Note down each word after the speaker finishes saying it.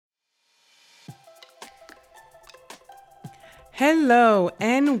Hello,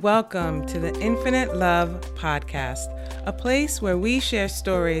 and welcome to the Infinite Love Podcast, a place where we share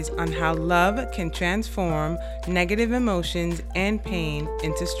stories on how love can transform negative emotions and pain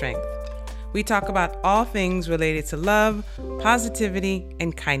into strength. We talk about all things related to love, positivity,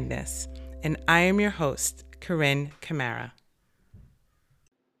 and kindness. And I am your host, Corinne Camara.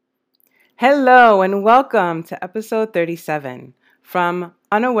 Hello, and welcome to episode 37, From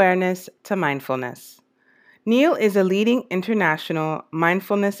Unawareness to Mindfulness. Neil is a leading international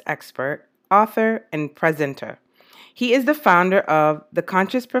mindfulness expert, author, and presenter. He is the founder of The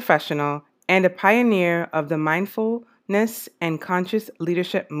Conscious Professional and a pioneer of the mindfulness and conscious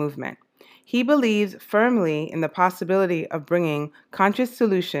leadership movement. He believes firmly in the possibility of bringing conscious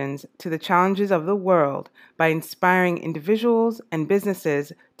solutions to the challenges of the world by inspiring individuals and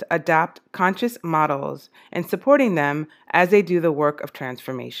businesses to adopt conscious models and supporting them as they do the work of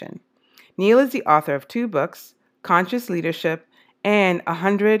transformation. Neil is the author of 2 books, Conscious Leadership and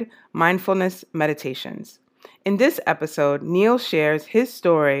 100 Mindfulness Meditations. In this episode, Neil shares his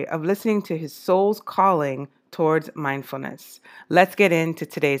story of listening to his soul's calling towards mindfulness. Let's get into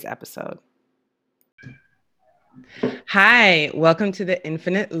today's episode. Hi, welcome to the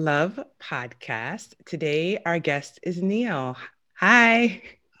Infinite Love Podcast. Today, our guest is Neil. Hi.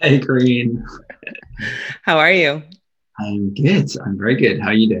 Hey, Green. How are you? I'm good. I'm very good. How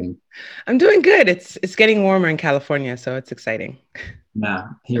are you doing? I'm doing good. It's getting warmer in California, so it's exciting. Yeah,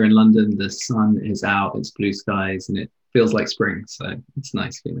 here in London, the sun is out, it's blue skies, and it feels like spring. So it's a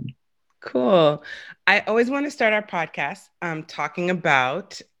nice feeling. Cool. I always want to start our podcast talking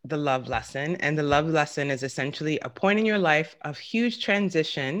about the love lesson. And the love lesson is essentially a point in your life of huge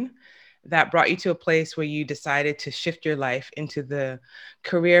transition that brought you to a place where you decided to shift your life into the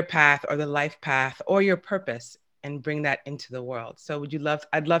career path or the life path or your purpose and bring that into the world. So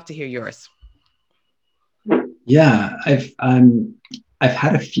I'd love to hear yours. Yeah, I've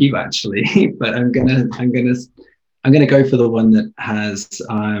had a few actually, but I'm gonna go for the one that has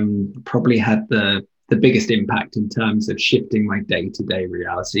probably had the biggest impact in terms of shifting my day-to-day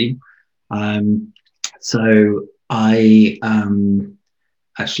reality. Um, so I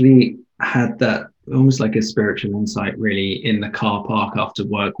actually had that almost like a spiritual insight really in the car park after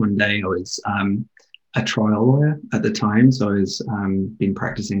work one day. I was a trial lawyer at the time, so I was been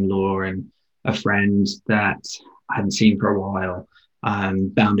practicing law, and a friend that I hadn't seen for a while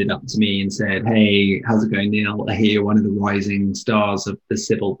bounded up to me and said, "Hey, how's it going, Neil? I hear you're one of the rising stars of the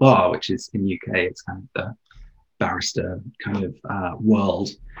civil bar, which is in UK. It's kind of the barrister kind of world."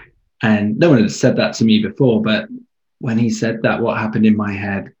 And no one had said that to me before, but when he said that, what happened in my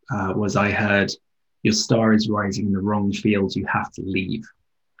head was I heard, "Your star is rising in the wrong field. You have to leave."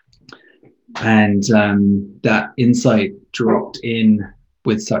 And that insight dropped in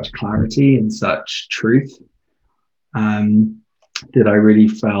with such clarity and such truth um, that I really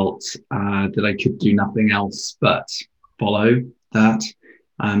felt that I could do nothing else but follow that.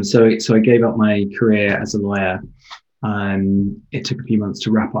 So I gave up my career as a lawyer. It took a few months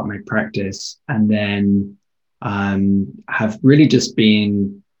to wrap up my practice, and then have really just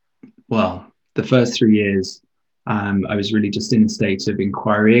been, well, the first 3 years, I was really just in a state of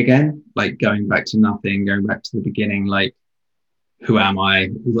inquiry again, like going back to nothing, going back to the beginning, like, who am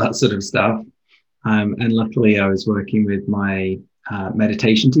I? All that sort of stuff. And luckily, I was working with my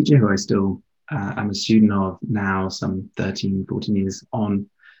meditation teacher, who I still am a student of now, some 13, 14 years on.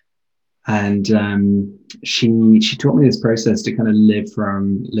 And she taught me this process to kind of live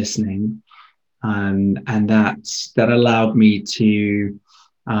from listening. And that allowed me to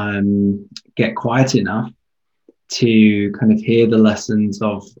get quiet enough to kind of hear the lessons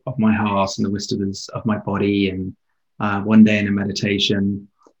of my heart and the whispers of my body. And one day in a meditation,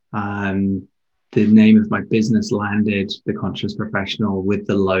 the name of my business landed, The Conscious Professional, with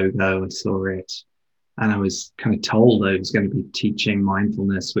the logo. I saw it, and I was kind of told I was going to be teaching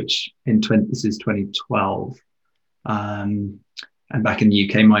mindfulness, which this is 2012. And back in the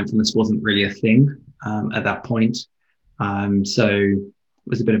UK, mindfulness wasn't really a thing at that point. So it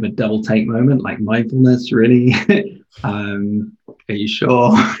was a bit of a double take moment, like, mindfulness, really? Are you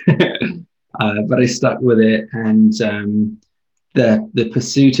sure? But I stuck with it, and the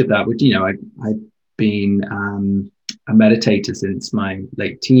pursuit of that, which, I'd been a meditator since my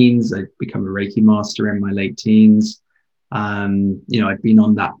late teens. I'd become a Reiki master in my late teens. I'd been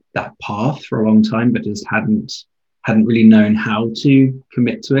on that path for a long time, but just hadn't really known how to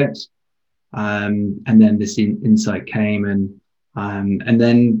commit to it. And then this insight came, and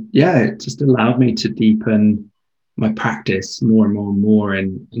then, yeah, it just allowed me to deepen my practice more and more and more,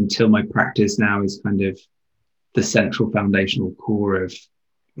 and until my practice now is kind of the central foundational core of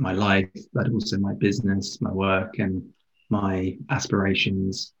my life, but also my business, my work. And my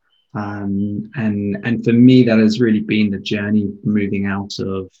aspirations. And for me, that has really been the journey moving out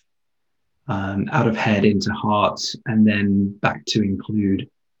of head into heart, and then back to include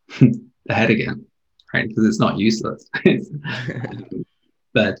the head again, right? Because it's not useless.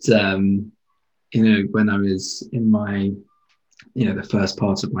 But when I was in my, the first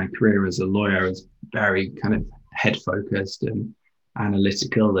part of my career as a lawyer, I was very kind of head focused and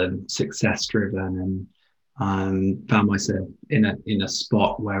analytical and success driven, and found myself in a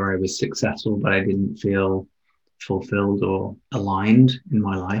spot where I was successful, but I didn't feel fulfilled or aligned in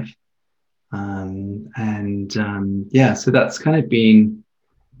my life. Yeah, so that's kind of been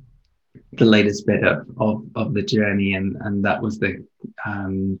the latest bit of the journey, and that was the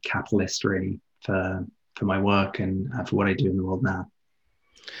catalyst really for my work and for what I do in the world now.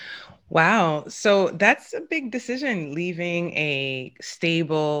 Wow. So that's a big decision, leaving a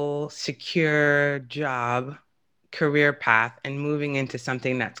stable, secure job, career path, and moving into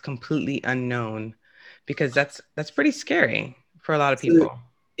something that's completely unknown, because that's pretty scary for a lot of So people.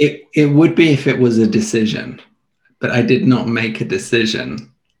 it would be if it was a decision, but I did not make a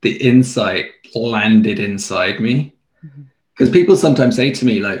decision. The insight landed inside me. Mhm. Because people sometimes say to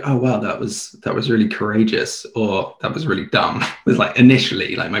me like, "Oh wow, that was really courageous," or "That was really dumb." It was like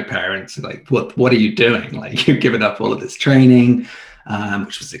initially, like my parents are like, "What are you doing? Like you've given up all of this training,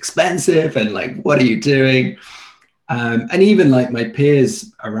 which was expensive, and like what are you doing?" And even like my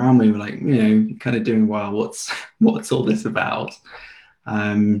peers around me were like, kind of doing, "Wow, what's all this about?"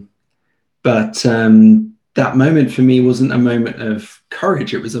 Um, but that moment for me wasn't a moment of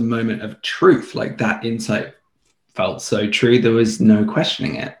courage; it was a moment of truth. Like that insight felt so true. There was no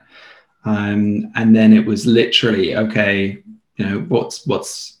questioning it. And then it was literally, okay,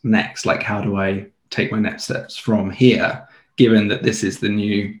 what's next? Like, how do I take my next steps from here, given that this is the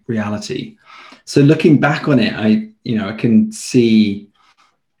new reality? So looking back on it, I can see,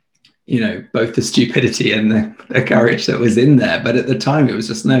 both the stupidity and the courage that was in there. But at the time, it was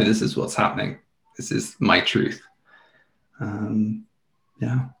just, no, this is what's happening. This is my truth. Um,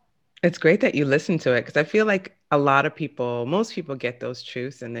 yeah. It's great that you listen to it, because I feel like a lot of people, most people get those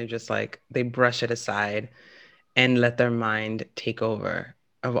truths and they're just like, they brush it aside and let their mind take over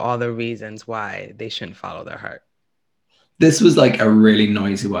of all the reasons why they shouldn't follow their heart. This was like a really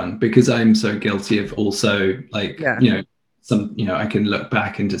noisy one because I'm so guilty of also like, Yeah. I can look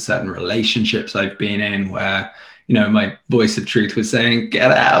back into certain relationships I've been in where, my voice of truth was saying,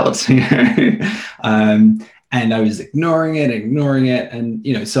 get out, and I was ignoring it.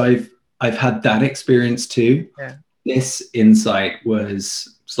 And, so I've had that experience too. Yeah. This insight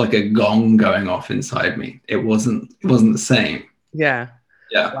was, it's like a gong going off inside me. It wasn't the same. Yeah.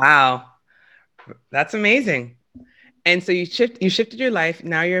 Yeah. Wow. That's amazing. And so you shifted your life.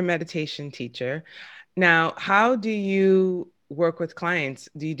 Now you're a meditation teacher. Now, how do you work with clients?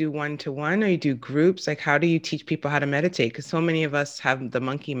 Do you do one-to-one or you do groups? Like, how do you teach people how to meditate? Because so many of us have the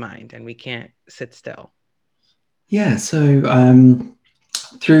monkey mind and we can't sit still. Yeah. So,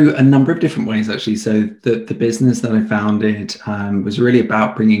 through a number of different ways, actually. So the business that I founded was really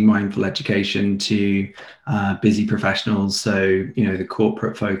about bringing mindful education to busy professionals. So, the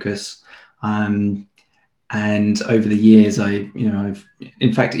corporate focus. And over the years, I've,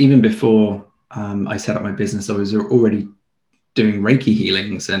 in fact, even before I set up my business, I was already doing Reiki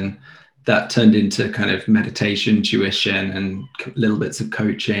healings, and that turned into kind of meditation, tuition, and little bits of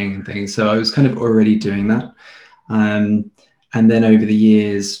coaching and things. So I was kind of already doing that. Um, and then over the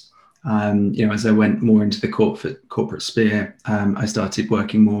years, as I went more into the corporate sphere, I started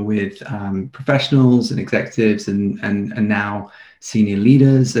working more with professionals and executives, and now senior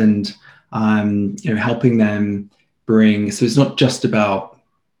leaders, and helping them bring. So it's not just about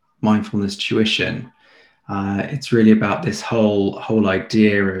mindfulness tuition. It's really about this whole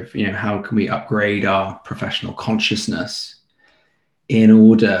idea of how can we upgrade our professional consciousness in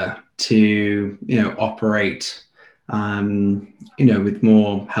order to operate with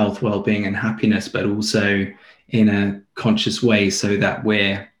more health, well-being, and happiness, but also in a conscious way, so that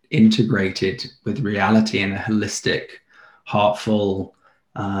we're integrated with reality in a holistic, heartful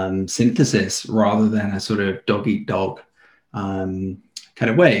synthesis, rather than a sort of dog eat dog kind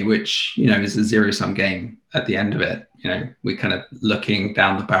of way, which is a zero-sum game at the end of it. We're kind of looking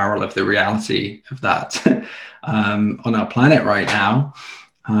down the barrel of the reality of that on our planet right now.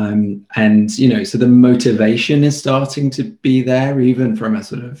 And so the motivation is starting to be there, even from a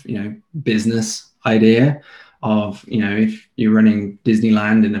sort of business idea of if you're running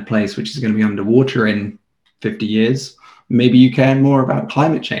Disneyland in a place which is going to be underwater in 50 years, maybe you care more about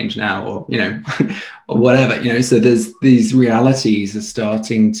climate change now, or or whatever. So there's these realities are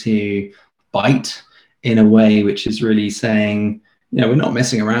starting to bite, in a way which is really saying, we're not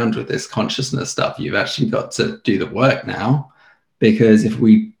messing around with this consciousness stuff. You've actually got to do the work now, because if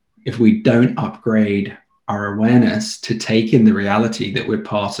we don't upgrade our awareness to take in the reality that we're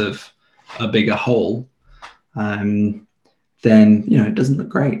part of a bigger whole, then it doesn't look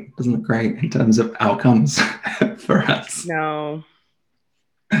great. It doesn't look great in terms of outcomes for us. No.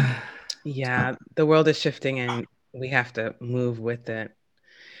 Yeah, the world is shifting and we have to move with it.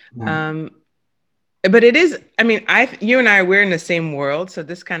 Yeah. But it is, I mean, you and I, we're in the same world, so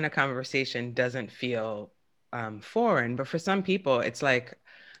this kind of conversation doesn't feel foreign. But for some people, it's like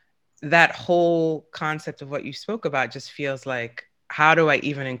that whole concept of what you spoke about just feels like, how do I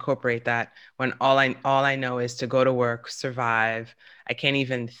even incorporate that when all I know is to go to work, survive. I can't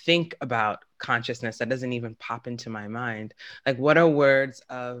even think about consciousness. That doesn't even pop into my mind. Like, what are words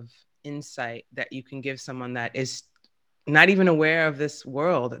of insight that you can give someone that is not even aware of this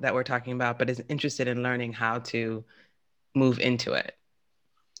world that we're talking about, but is interested in learning how to move into it?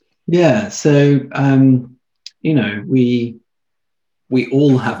 Yeah. So, we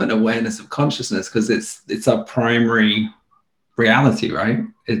all have an awareness of consciousness because it's our primary reality, right?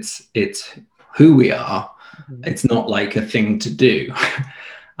 It's who we are. Mm-hmm. It's not like a thing to do.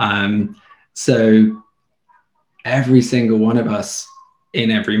 So every single one of us in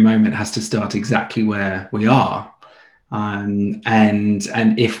every moment has to start exactly where we are. And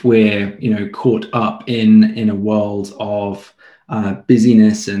if we're caught up in a world of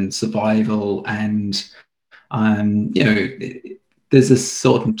busyness and survival, and there's a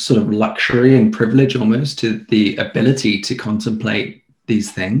sort of luxury and privilege almost to the ability to contemplate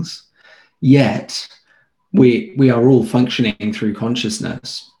these things. Yet we are all functioning through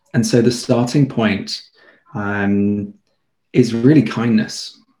consciousness, and so the starting point is really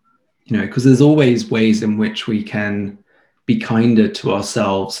kindness. Because there's always ways in which we can be kinder to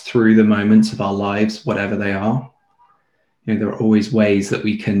ourselves through the moments of our lives, whatever they are. There are always ways that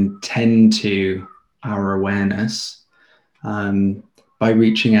we can tend to our awareness by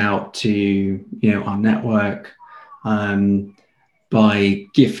reaching out to our network, by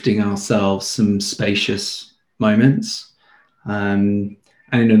gifting ourselves some spacious moments. I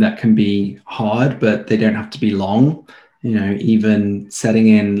know that can be hard, but they don't have to be long. Even setting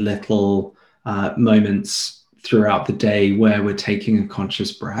in little moments throughout the day where we're taking a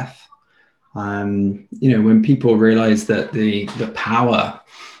conscious breath. When people realize that the power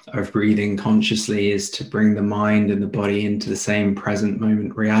of breathing consciously is to bring the mind and the body into the same present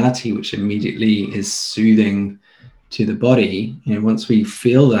moment reality, which immediately is soothing to the body. Once we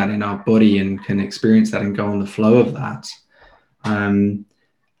feel that in our body and can experience that and go on the flow of that, and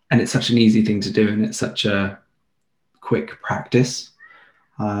it's such an easy thing to do, and it's such a quick practice,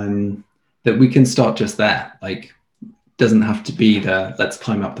 that we can start just there. Like, doesn't have to be the let's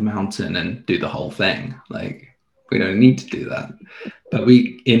climb up the mountain and do the whole thing. Like, we don't need to do that. But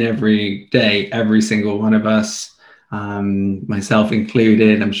we, in every day, every single one of us, myself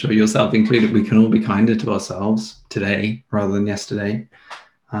included, I'm sure yourself included, we can all be kinder to ourselves today rather than yesterday.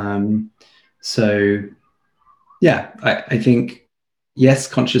 So yeah, I think, yes,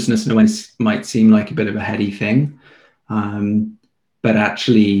 consciousness and awareness might seem like a bit of a heady thing, but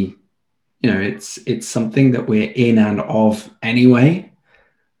actually, it's something that we're in and of anyway.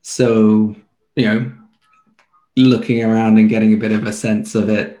 So, looking around and getting a bit of a sense of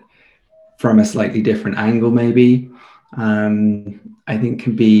it from a slightly different angle, maybe, I think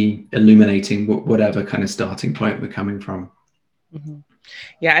can be illuminating whatever kind of starting point we're coming from. Mm-hmm.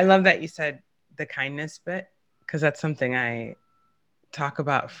 Yeah, I love that you said the kindness bit, because that's something I talk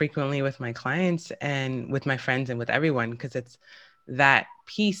about frequently with my clients and with my friends and with everyone, because it's that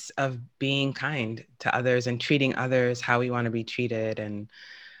piece of being kind to others and treating others how we want to be treated. And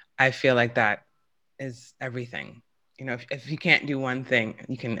I feel like that is everything. If you can't do one thing,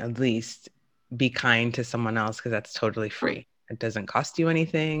 you can at least be kind to someone else, because that's totally free. It doesn't cost you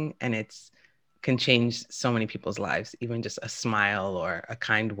anything, and it's can change so many people's lives. Even just a smile or a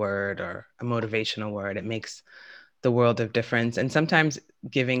kind word or a motivational word, it makes the world of difference. And sometimes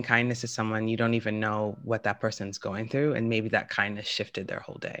giving kindness to someone, you don't even know what that person's going through, and maybe that kindness shifted their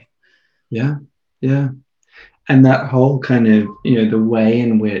whole day. Yeah, yeah. And that whole kind of, the way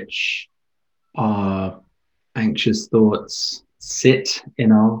in which our anxious thoughts sit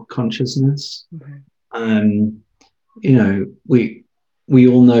in our consciousness. Mm-hmm. We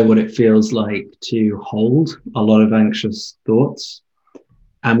all know what it feels like to hold a lot of anxious thoughts,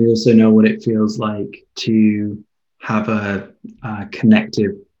 and we also know what it feels like to have a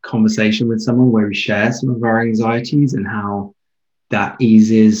connective conversation with someone where we share some of our anxieties, and how that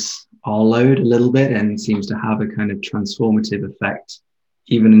eases our load a little bit and seems to have a kind of transformative effect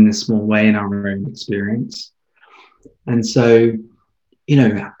even in a small way in our own experience. And so,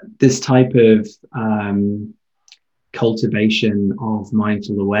 this type of cultivation of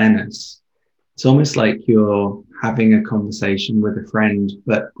mindful awareness, it's almost like you're having a conversation with a friend,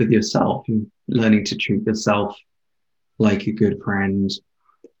 but with yourself, and learning to treat yourself like a good friend.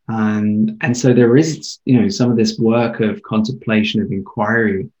 And so there is, some of this work of contemplation, of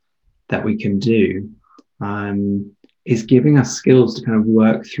inquiry that we can do, um, is giving us skills to kind of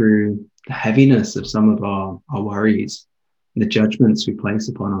work through the heaviness of some of our worries, the judgments we place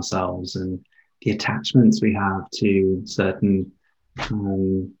upon ourselves, and the attachments we have to certain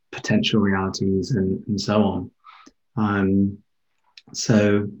potential realities, and so on. Um,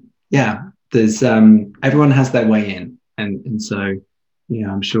 so yeah, there's everyone has their way in, and so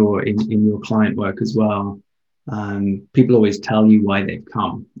I'm sure in your client work as well, people always tell you why they've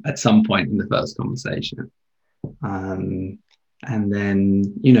come at some point in the first conversation, um, and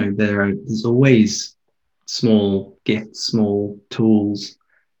then there's always small gifts, small tools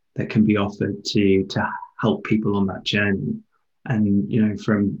that can be offered to help people on that journey. And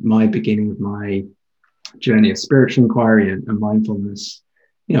from my beginning of my journey of spiritual inquiry and mindfulness,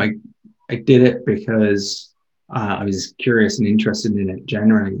 you know, I, I did it because I was curious and interested in it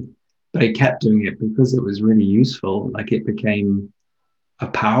generally, but I kept doing it because it was really useful. Like, it became a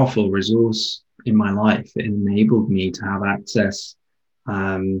powerful resource in my life. It enabled me to have access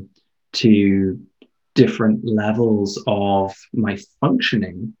um, to different levels of my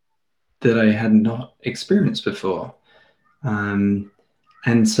functioning that I had not experienced before. Um,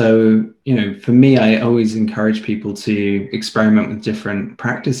 and so, for me, I always encourage people to experiment with different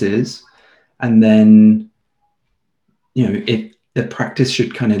practices. And then, if the practice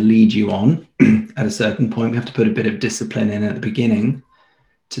should kind of lead you on at a certain point, we have to put a bit of discipline in at the beginning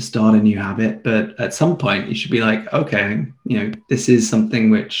to start a new habit. But at some point, you should be like, okay, this is something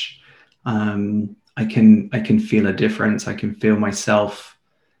which I can feel a difference. I can feel myself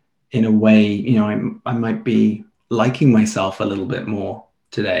in a way, I might be liking myself a little bit more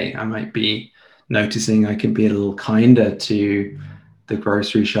today. I might be noticing I can be a little kinder to the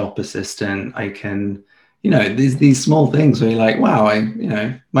grocery shop assistant. I can, these small things where you're like, wow,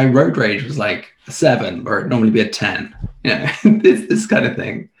 my road rage was like a 7, or it'd normally be a 10, this kind of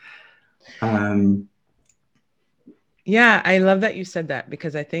thing. Yeah, I love that you said that,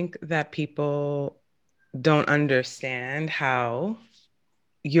 because I think that people don't understand how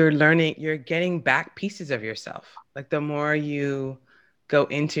you're getting back pieces of yourself. Like, the more you go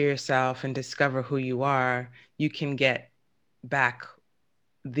into yourself and discover who you are, you can get back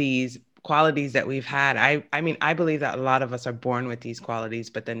these qualities that we've had. I mean, I believe that a lot of us are born with these qualities,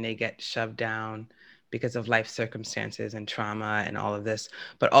 but then they get shoved down because of life circumstances and trauma and all of this.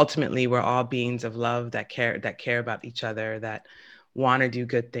 But ultimately, we're all beings of love that care about each other, that want to do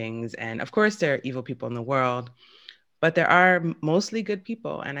good things. And of course, there are evil people in the world, but there are mostly good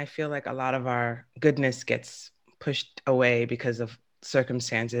people. And I feel like a lot of our goodness gets pushed away because of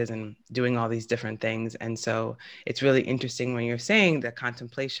circumstances and doing all these different things. And so it's really interesting when you're saying the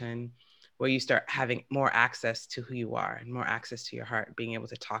contemplation, where you start having more access to who you are and more access to your heart, being able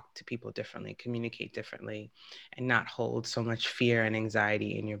to talk to people differently, communicate differently, and not hold so much fear and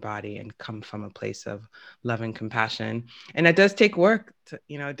anxiety in your body, and come from a place of love and compassion. And it does take work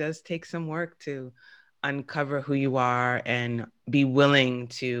it does take some work to uncover who you are and be willing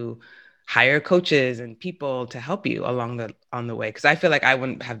to hire coaches and people to help you on the way, because I feel like I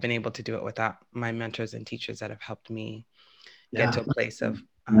wouldn't have been able to do it without my mentors and teachers that have helped me get to Yeah. a place of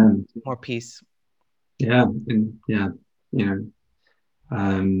Um, more peace. yeah. And yeah, you know,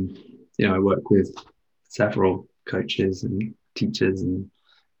 um, I work with several coaches and teachers, and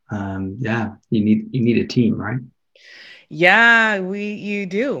yeah, you need a team, right? Yeah, you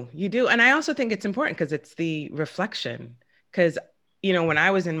do. And I also think it's important because it's the reflection. Because, when I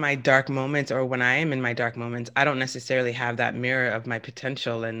was in my dark moments, or when I am in my dark moments, I don't necessarily have that mirror of my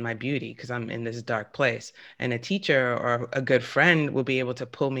potential and my beauty, because I'm in this dark place. And a teacher or a good friend will be able to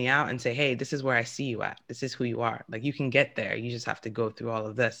pull me out and say, hey, this is where I see you at. This is who you are. Like, you can get there. You just have to go through all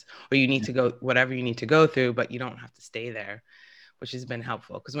of this, or you need to go whatever you need to go through, but you don't have to stay there, which has been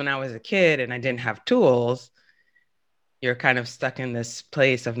helpful. Because when I was a kid and I didn't have tools, you're kind of stuck in this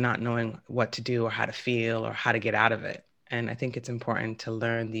place of not knowing what to do or how to feel or how to get out of it. And I think it's important to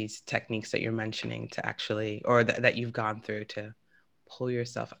learn these techniques that you're mentioning to actually, or that you've gone through, to pull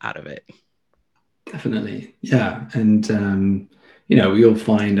yourself out of it. Definitely. Yeah. And, we all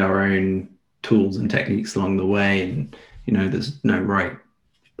find our own tools and techniques along the way. And, there's no right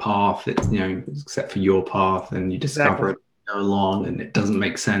path. It's, except for your path, and you discover Exactly. it, go along, and it doesn't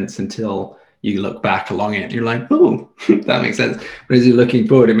make sense until you look back along it, you're like, oh, that makes sense. But as you're looking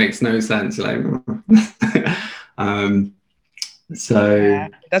forward, it makes no sense. You're like, so Yeah,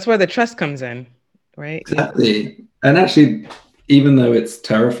 that's where the trust comes in, right? exactly. And actually, even though it's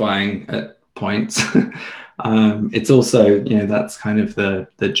terrifying at points, it's also, that's kind of the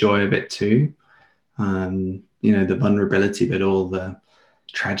joy of it too. The vulnerability of it all, the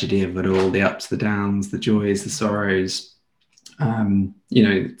tragedy of it all, the ups, the downs, the joys, the sorrows.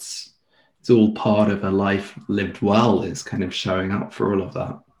 It's all part of a life lived well, is kind of showing up for all of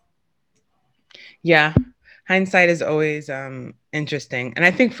that. Yeah, hindsight is always interesting. And I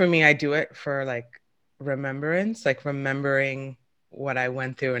think for me, I do it for like remembrance, like remembering what I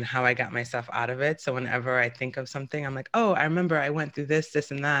went through and how I got myself out of it. So whenever I think of something, I'm like, oh, I remember I went through this,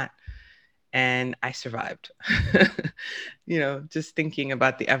 and that, and I survived. Just thinking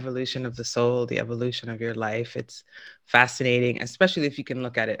about the evolution of the soul, the evolution of your life. It's fascinating, especially if you can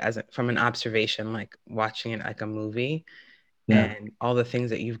look at it from an observation, like watching it like a movie, Yeah. and all the things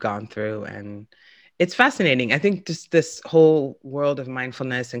that you've gone through. And it's fascinating. I think just this whole world of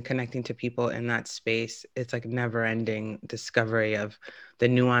mindfulness and connecting to people in that space, it's like never ending discovery of the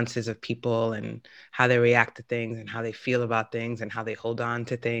nuances of people and how they react to things and how they feel about things and how they hold on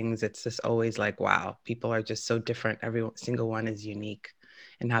to things. It's just always like, wow, people are just so different. Every single one is unique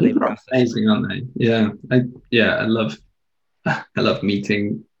in how they People are process things. amazing, aren't they? I love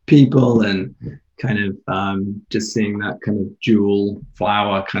meeting people and kind of just seeing that kind of jewel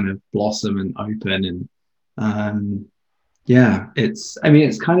flower kind of blossom and open. And it's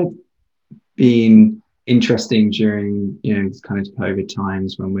kind of been interesting during kind of COVID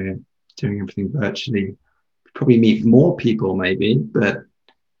times when we're doing everything virtually. Probably meet more people maybe, but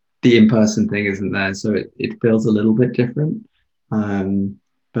the in-person thing isn't there, so it feels a little bit different.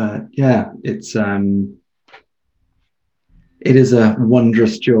 But yeah, it is a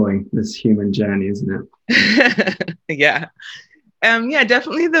wondrous joy, this human journey, isn't it? Yeah. Yeah,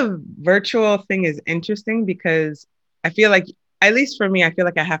 definitely the virtual thing is interesting because I feel like, at least for me, I feel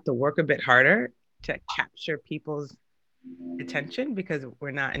like I have to work a bit harder to capture people's attention because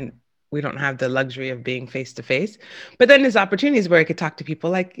we don't have the luxury of being face to face. But then there's opportunities where I could talk to people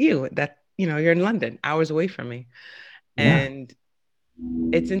like you that, you're in London, hours away from me. Yeah. And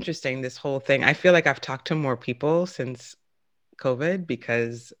it's interesting, this whole thing. I feel like I've talked to more people since COVID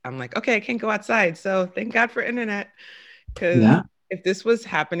because I'm like, okay, I can't go outside. So thank God for internet. Because Yeah. if this was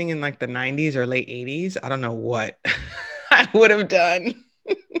happening in like the 90s or late 80s, I don't know what I would have done.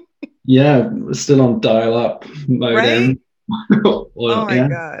 Yeah. We're still on dial-up Right? modem. Oh Well, my yeah.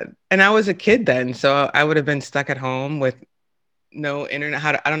 God. And I was a kid then. So I would have been stuck at home with no internet.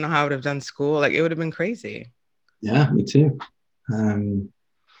 I don't know how I would have done school. Like it would have been crazy. Yeah, me too. Um,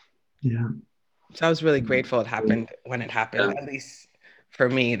 yeah. So I was really grateful it happened when it happened, Yeah. at least for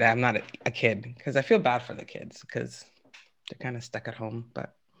me, that I'm not a kid, because I feel bad for the kids because they're kind of stuck at home.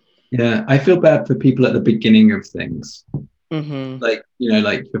 But Yeah. I feel bad for people at the beginning of things. hmm. Like your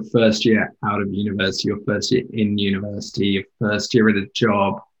first year out of university, your first year in university, your first year at a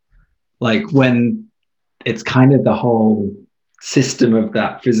job, like when it's kind of the whole system of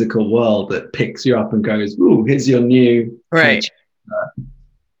that physical world that picks you up and goes, "Ooh, here's your new kind of," Right.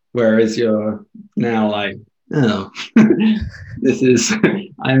 whereas you're now like, "Oh, this is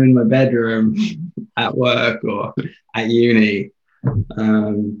I'm in my bedroom at work or at uni."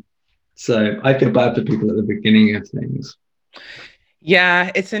 Um, so I feel bad for people at the beginning of things.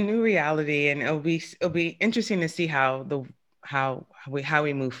 Yeah, it's a new reality, and it'll be interesting to see how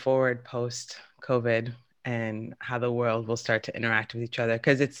we move forward post COVID and how the world will start to interact with each other.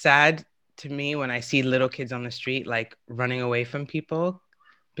 Because it's sad to me when I see little kids on the street like running away from people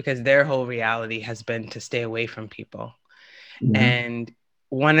because their whole reality has been to stay away from people. Yeah, And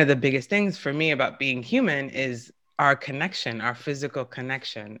one of the biggest things for me about being human is our connection, our physical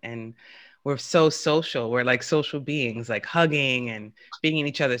connection. And we're so social. We're like social beings, like hugging and being in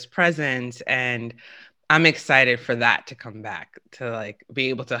each other's presence. And I'm excited for that to come back, to like be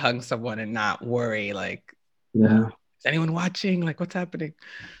able to hug someone and not worry, like, yeah, is anyone watching? Like, what's happening?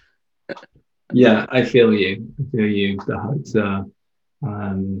 yeah. I feel you. I feel you. The hugs are,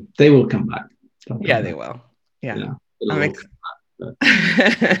 they will come back. They'll come Yeah, they back. will. Yeah. Yeah, it'll I'm all ex- come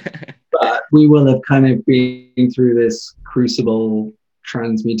back. But we will have kind of been through this crucible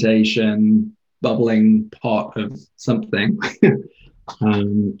transmutation bubbling pot of something. yeah.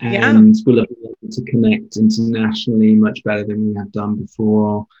 And we'll have been able to connect internationally much better than we have done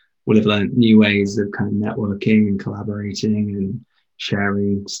before. We'll have learned new ways of kind of networking and collaborating and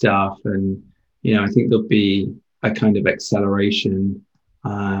sharing stuff. And, I think there'll be a kind of acceleration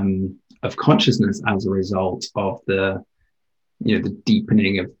of consciousness as a result of the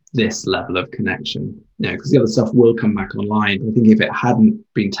deepening of this level of connection. Because the other stuff will come back online. But I think if it hadn't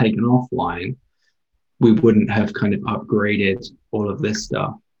been taken offline, we wouldn't have kind of upgraded all of this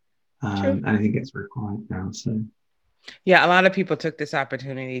stuff. True. And I think it's required now. So Yeah, a lot of people took this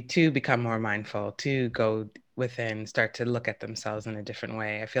opportunity to become more mindful, to go within, start to look at themselves in a different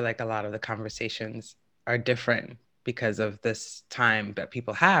way. I feel like a lot of the conversations are different because of this time that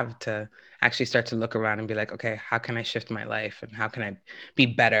people have to actually start to look around and be like, okay, how can I shift my life and how can I be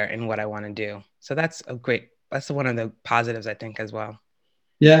better in what I want to do? So that's one of the positives, I think, as well.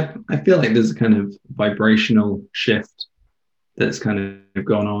 yeah, I feel like there's a kind of vibrational shift that's kind of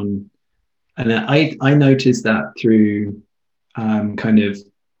gone on. And I noticed that through kind of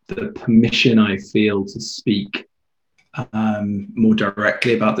the permission I feel to speak more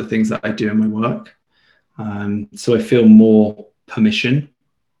directly about the things that I do in my work. So I feel more permission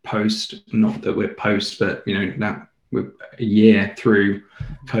post, not that we're post, but now we're a year through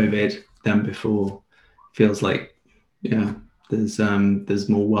COVID than before. Feels like, yeah, there's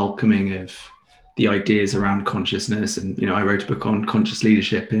more welcoming of the ideas around consciousness. And I wrote a book on conscious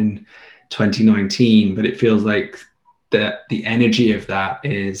leadership in 2019, but it feels like the energy of that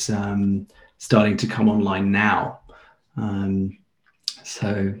is starting to come online now.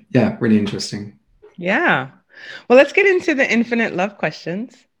 So yeah, really interesting. Yeah. Well, let's get into the infinite love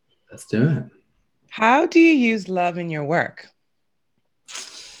questions. Let's do it. How do you use love in your work?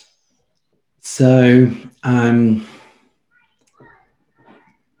 So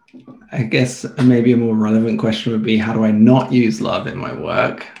I guess maybe a more relevant question would be, how do I not use love in my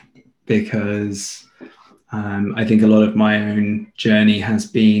work? Because I think a lot of my own journey has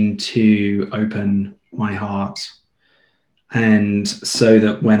been to open my heart. And so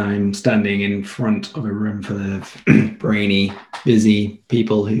that when I'm standing in front of a room full of brainy, busy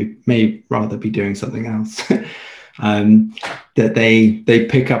people who may rather be doing something else, that they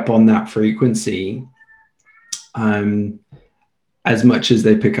pick up on that frequency as much as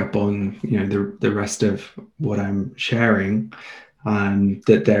they pick up on the rest of what I'm sharing.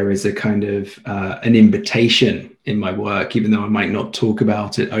 That there is a kind of an invitation in my work, even though I might not talk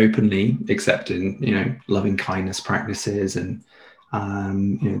about it openly, except in loving kindness practices and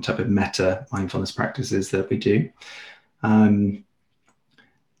type of meta mindfulness practices that we do.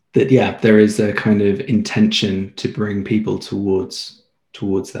 That yeah, there is a kind of intention to bring people towards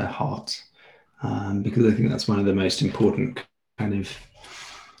their heart, because I think that's one of the most important kind of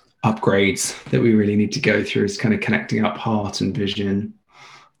upgrades that we really need to go through, is kind of connecting up heart and vision,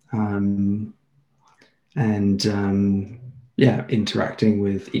 and yeah, interacting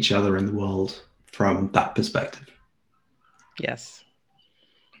with each other in the world from that perspective. Yes.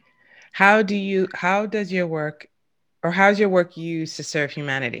 How does your work or how's your work used to serve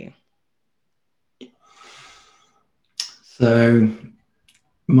humanity? So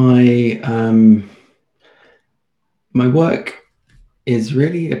my my work is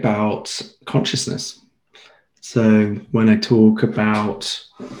really about consciousness. So when I talk about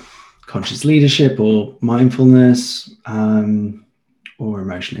conscious leadership or mindfulness, or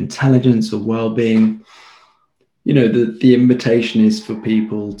emotional intelligence or well-being, the invitation is for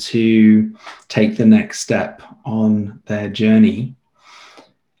people to take the next step on their journey,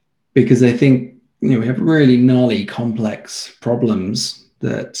 because I think we have really gnarly, complex problems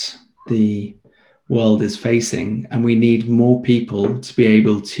that the world is facing, and we need more people to be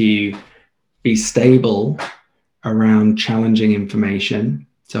able to be stable around challenging information,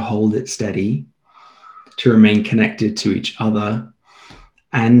 to hold it steady, to remain connected to each other,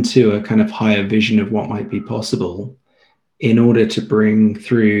 and to a kind of higher vision of what might be possible, in order to bring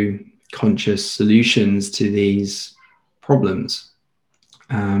through conscious solutions to these problems.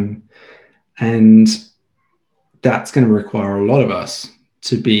 And that's going to require a lot of us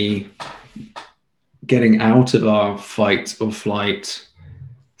to be getting out of our fight or flight,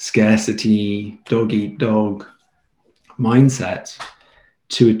 scarcity, dog eat dog mindset,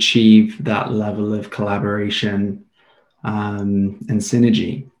 to achieve that level of collaboration and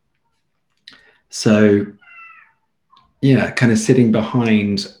synergy. So yeah, kind of sitting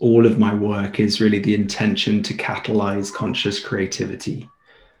behind all of my work is really the intention to catalyze conscious creativity.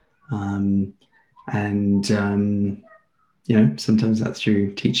 And sometimes that's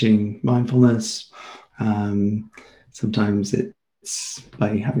through teaching mindfulness. Sometimes it's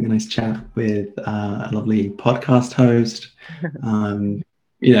by having a nice chat with a lovely podcast host.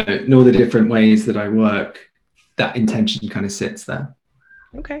 In all the different ways that I work, that intention kind of sits there.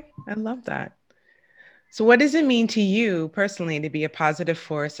 Okay, I love that. So what does it mean to you personally to be a positive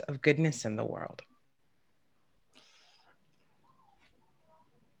force of goodness in the world?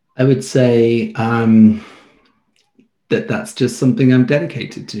 I would say that's just something I'm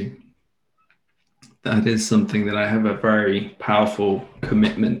dedicated to. That is something that I have a very powerful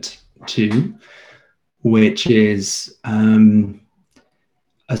commitment to, which is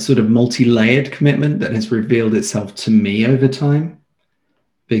a sort of multi-layered commitment that has revealed itself to me over time,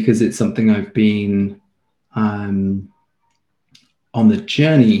 because it's something I've been on the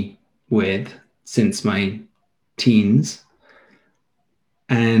journey with since my teens.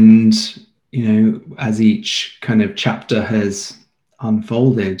 And, as each kind of chapter has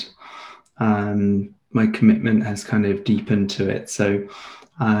unfolded, my commitment has kind of deepened to it. So,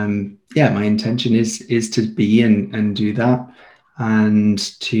 my intention is to be and do that, and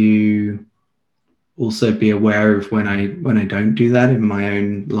to also be aware of when I don't do that in my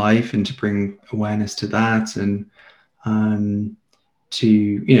own life, and to bring awareness to that, and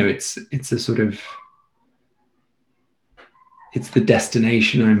it's a sort of, it's the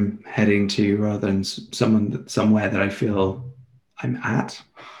destination I'm heading to rather than somewhere that I feel I'm at,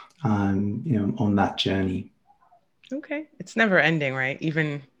 on that journey. Okay. It's never ending, right?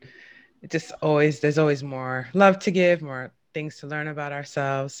 Even there's always more love to give, more things to learn about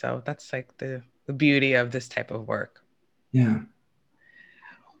ourselves. So that's like the beauty of this type of work. Yeah.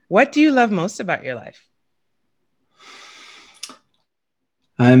 What do you love most about your life?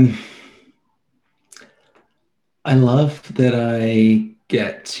 I love that I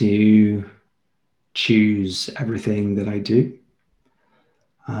get to choose everything that I do.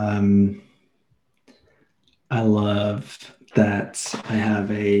 I love that I have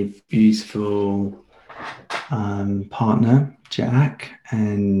a beautiful partner, Jack,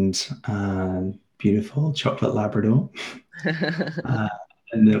 and beautiful chocolate Labrador,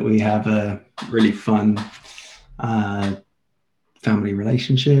 and that we have a really fun family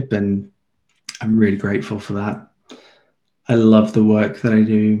relationship, and I'm really grateful for that. I love the work that I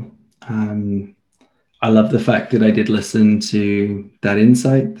do. I love the fact that I did listen to that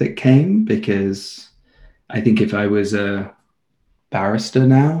insight that came, because I think if I was a barrister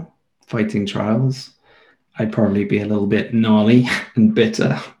now fighting trials, I'd probably be a little bit gnarly and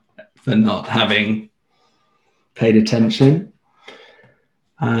bitter for not having paid attention.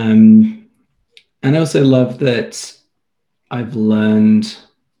 And I also love that I've learned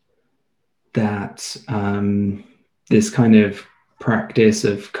that this kind of practice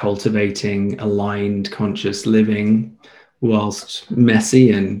of cultivating aligned conscious living, whilst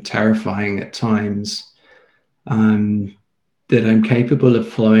messy and terrifying at times, that I'm capable of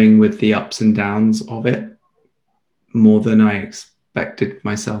flowing with the ups and downs of it more than I expected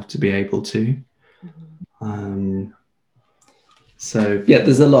myself to be able to. So yeah,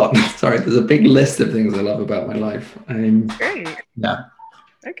 there's a lot. Sorry, there's a big list of things I love about my life. Great. Yeah.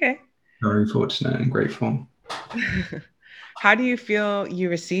 Okay. Very fortunate and grateful. How do you feel you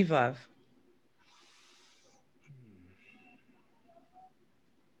receive love?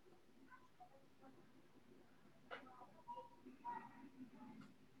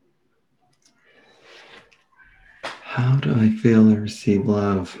 How do I feel I receive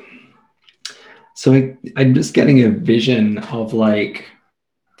love? So I'm just getting a vision of like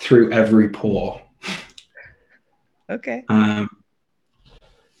through every pore. Okay.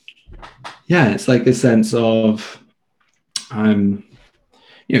 Yeah, it's like a sense of,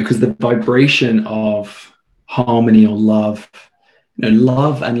 because the vibration of harmony or love,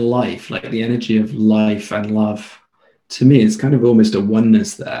 love and life, like the energy of life and love, to me, it's kind of almost a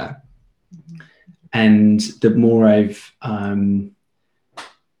oneness there. And the more I've kind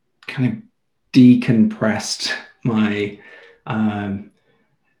of decompressed my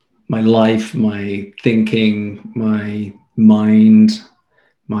my life, my thinking, my mind,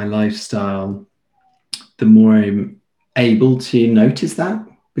 my lifestyle, the more I'm able to notice that,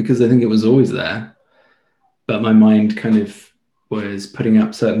 because I think it was always there, but my mind kind of was putting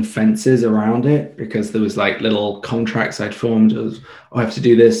up certain fences around it, because there was like little contracts I'd formed of, oh, I have to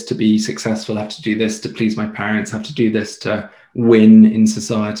do this to be successful, I have to do this to please my parents, I have to do this to win in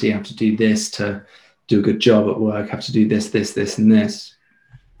society, I have to do this to do a good job at work, I have to do this, this, this, and this.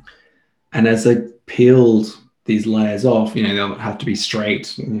 And as I peeled these layers off, they don't have to be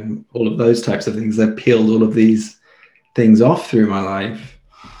straight, all of those types of things. I peeled all of these things off through my life,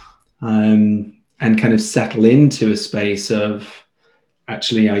 and kind of settle into a space of,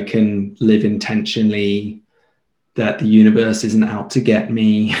 actually, I can live intentionally, that the universe isn't out to get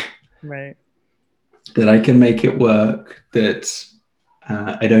me, Right. that I can make it work, that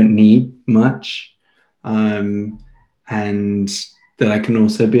I don't need much, and that I can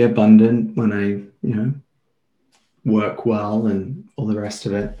also be abundant when I, work well, and all the rest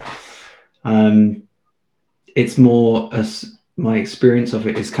of it. It's more as my experience of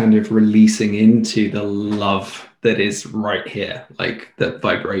it is kind of releasing into the love that is right here, like the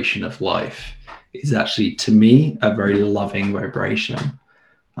vibration of life, is actually to me a very loving vibration.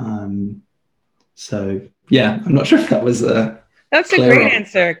 Um, so yeah, I'm not sure if that was a That's a clear great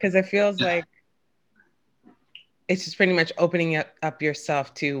answer. answer because it feels like it's just pretty much opening up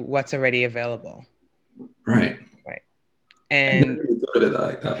yourself to what's already available. Right. Right. I've And never really thought of it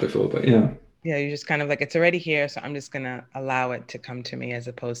like that before, but yeah. yeah, you're just kind of like, it's already here. So I'm just going to allow it to come to me as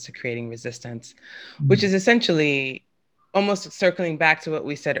opposed to creating resistance, which is essentially almost circling back to what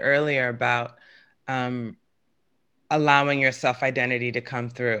we said earlier about um, allowing your self identity to come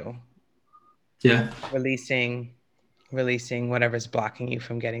through, Yeah. releasing, releasing whatever's blocking you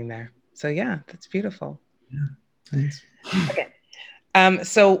from getting there. So yeah, that's beautiful. Yeah. Thanks. Okay.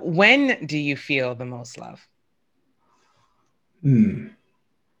 So when do you feel the most love? Hmm.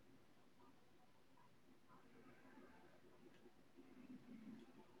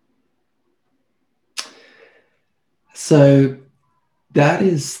 So that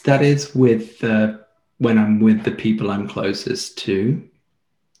is with when I'm with the people I'm closest to.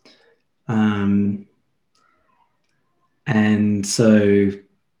 Um, and so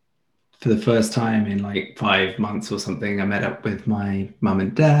for the first time in like 5 months or something, I met up with my mum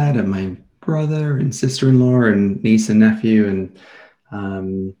and dad and my brother and sister-in-law and niece and nephew, and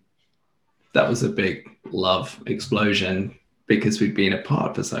um, that was a big love explosion because we'd been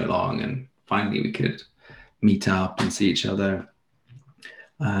apart for so long, and finally we could meet up and see each other.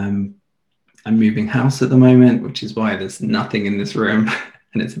 Um, I'm moving house at the moment, which is why there's nothing in this room,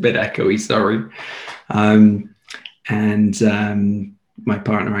 and it's a bit echoey. Sorry. Um, and my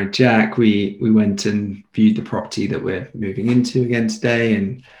partner and I, Jack, we went and viewed the property that we're moving into again today,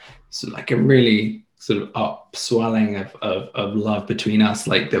 and so like a really sort of upswelling of love between us,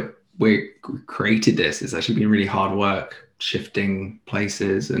 like that we created this. It's actually been really hard work shifting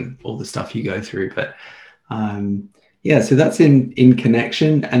places and all the stuff you go through, but um, yeah, so that's in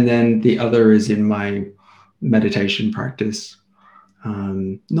connection, and then the other is in my meditation practice.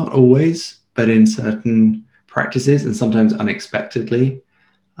 Not always, but in certain practices, and sometimes unexpectedly,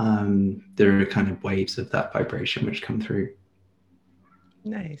 there are kind of waves of that vibration which come through.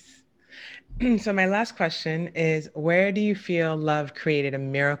 Nice. So my last question is, where do you feel love created a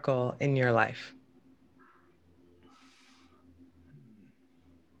miracle in your life?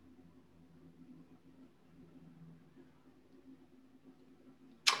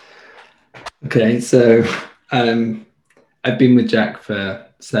 Okay, so um, I've been with Jack for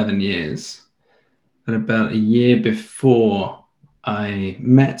 7 years, and about a year before I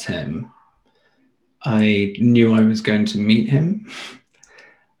met him, I knew I was going to meet him.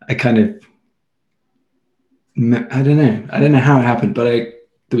 I kind of I don't know how it happened, but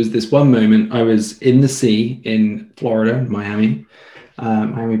there was this one moment I was in the sea in Florida, Miami,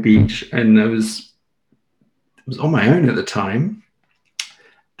 Miami Beach, and I was on my own at the time,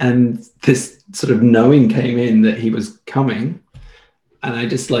 and this sort of knowing came in that he was coming, and I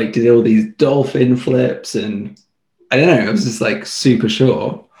just like did all these dolphin flips, and I don't know, I was just like super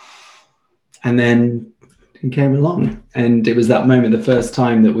sure, and then he came along, and it was that moment, the first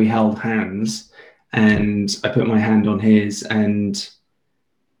time that we held hands, and I put my hand on his, and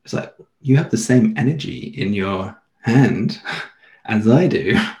it's like, you have the same energy in your hand as I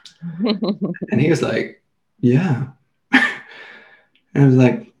do. And he was like, yeah. And I was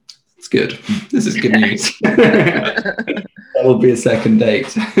like, it's good. This is good news. That will be a second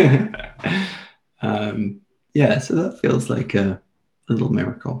date. Yeah, so that feels like a little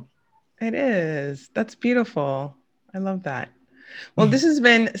miracle. It is. That's beautiful. I love that. Well, this has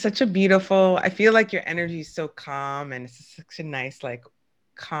been such a beautiful, I feel like your energy is so calm and it's such a nice, like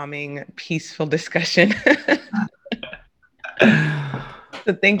calming, peaceful discussion.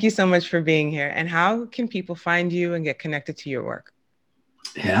 So thank you so much for being here. And how can people find you and get connected to your work?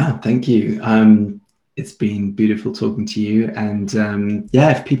 Yeah, thank you. It's been beautiful talking to you. And yeah,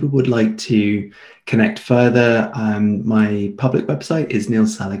 if people would like to connect further, my public website is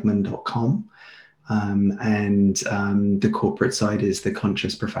neilseligman.com. And the corporate side is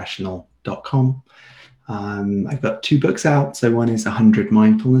theconsciousprofessional.com. I've got 2 books out. So one is 100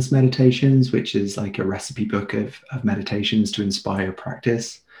 Mindfulness Meditations, which is like a recipe book of meditations to inspire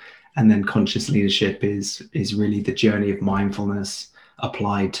practice. And then Conscious Leadership is really the journey of mindfulness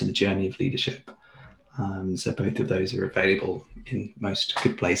applied to the journey of leadership. So both of those are available in most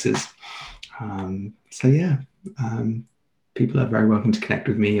good places. So yeah, people are very welcome to connect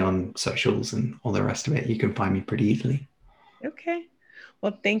with me on socials and all the rest of it. You can find me pretty easily. Okay.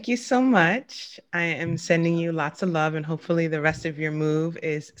 Well, thank you so much. I am sending you lots of love, and hopefully, the rest of your move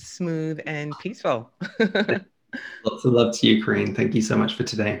is smooth and peaceful. Lots of love to you, Corinne. Thank you so much for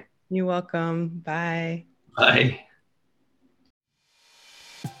today. You're welcome. Bye. Bye.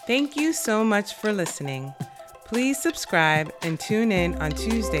 Thank you so much for listening. Please subscribe and tune in on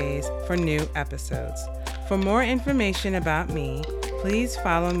Tuesdays for new episodes. For more information about me, please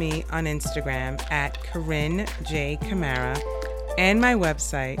follow me on Instagram at Corinne J. Camara and my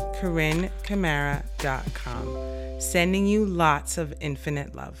website, CorinneCamara.com. Sending you lots of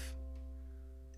infinite love.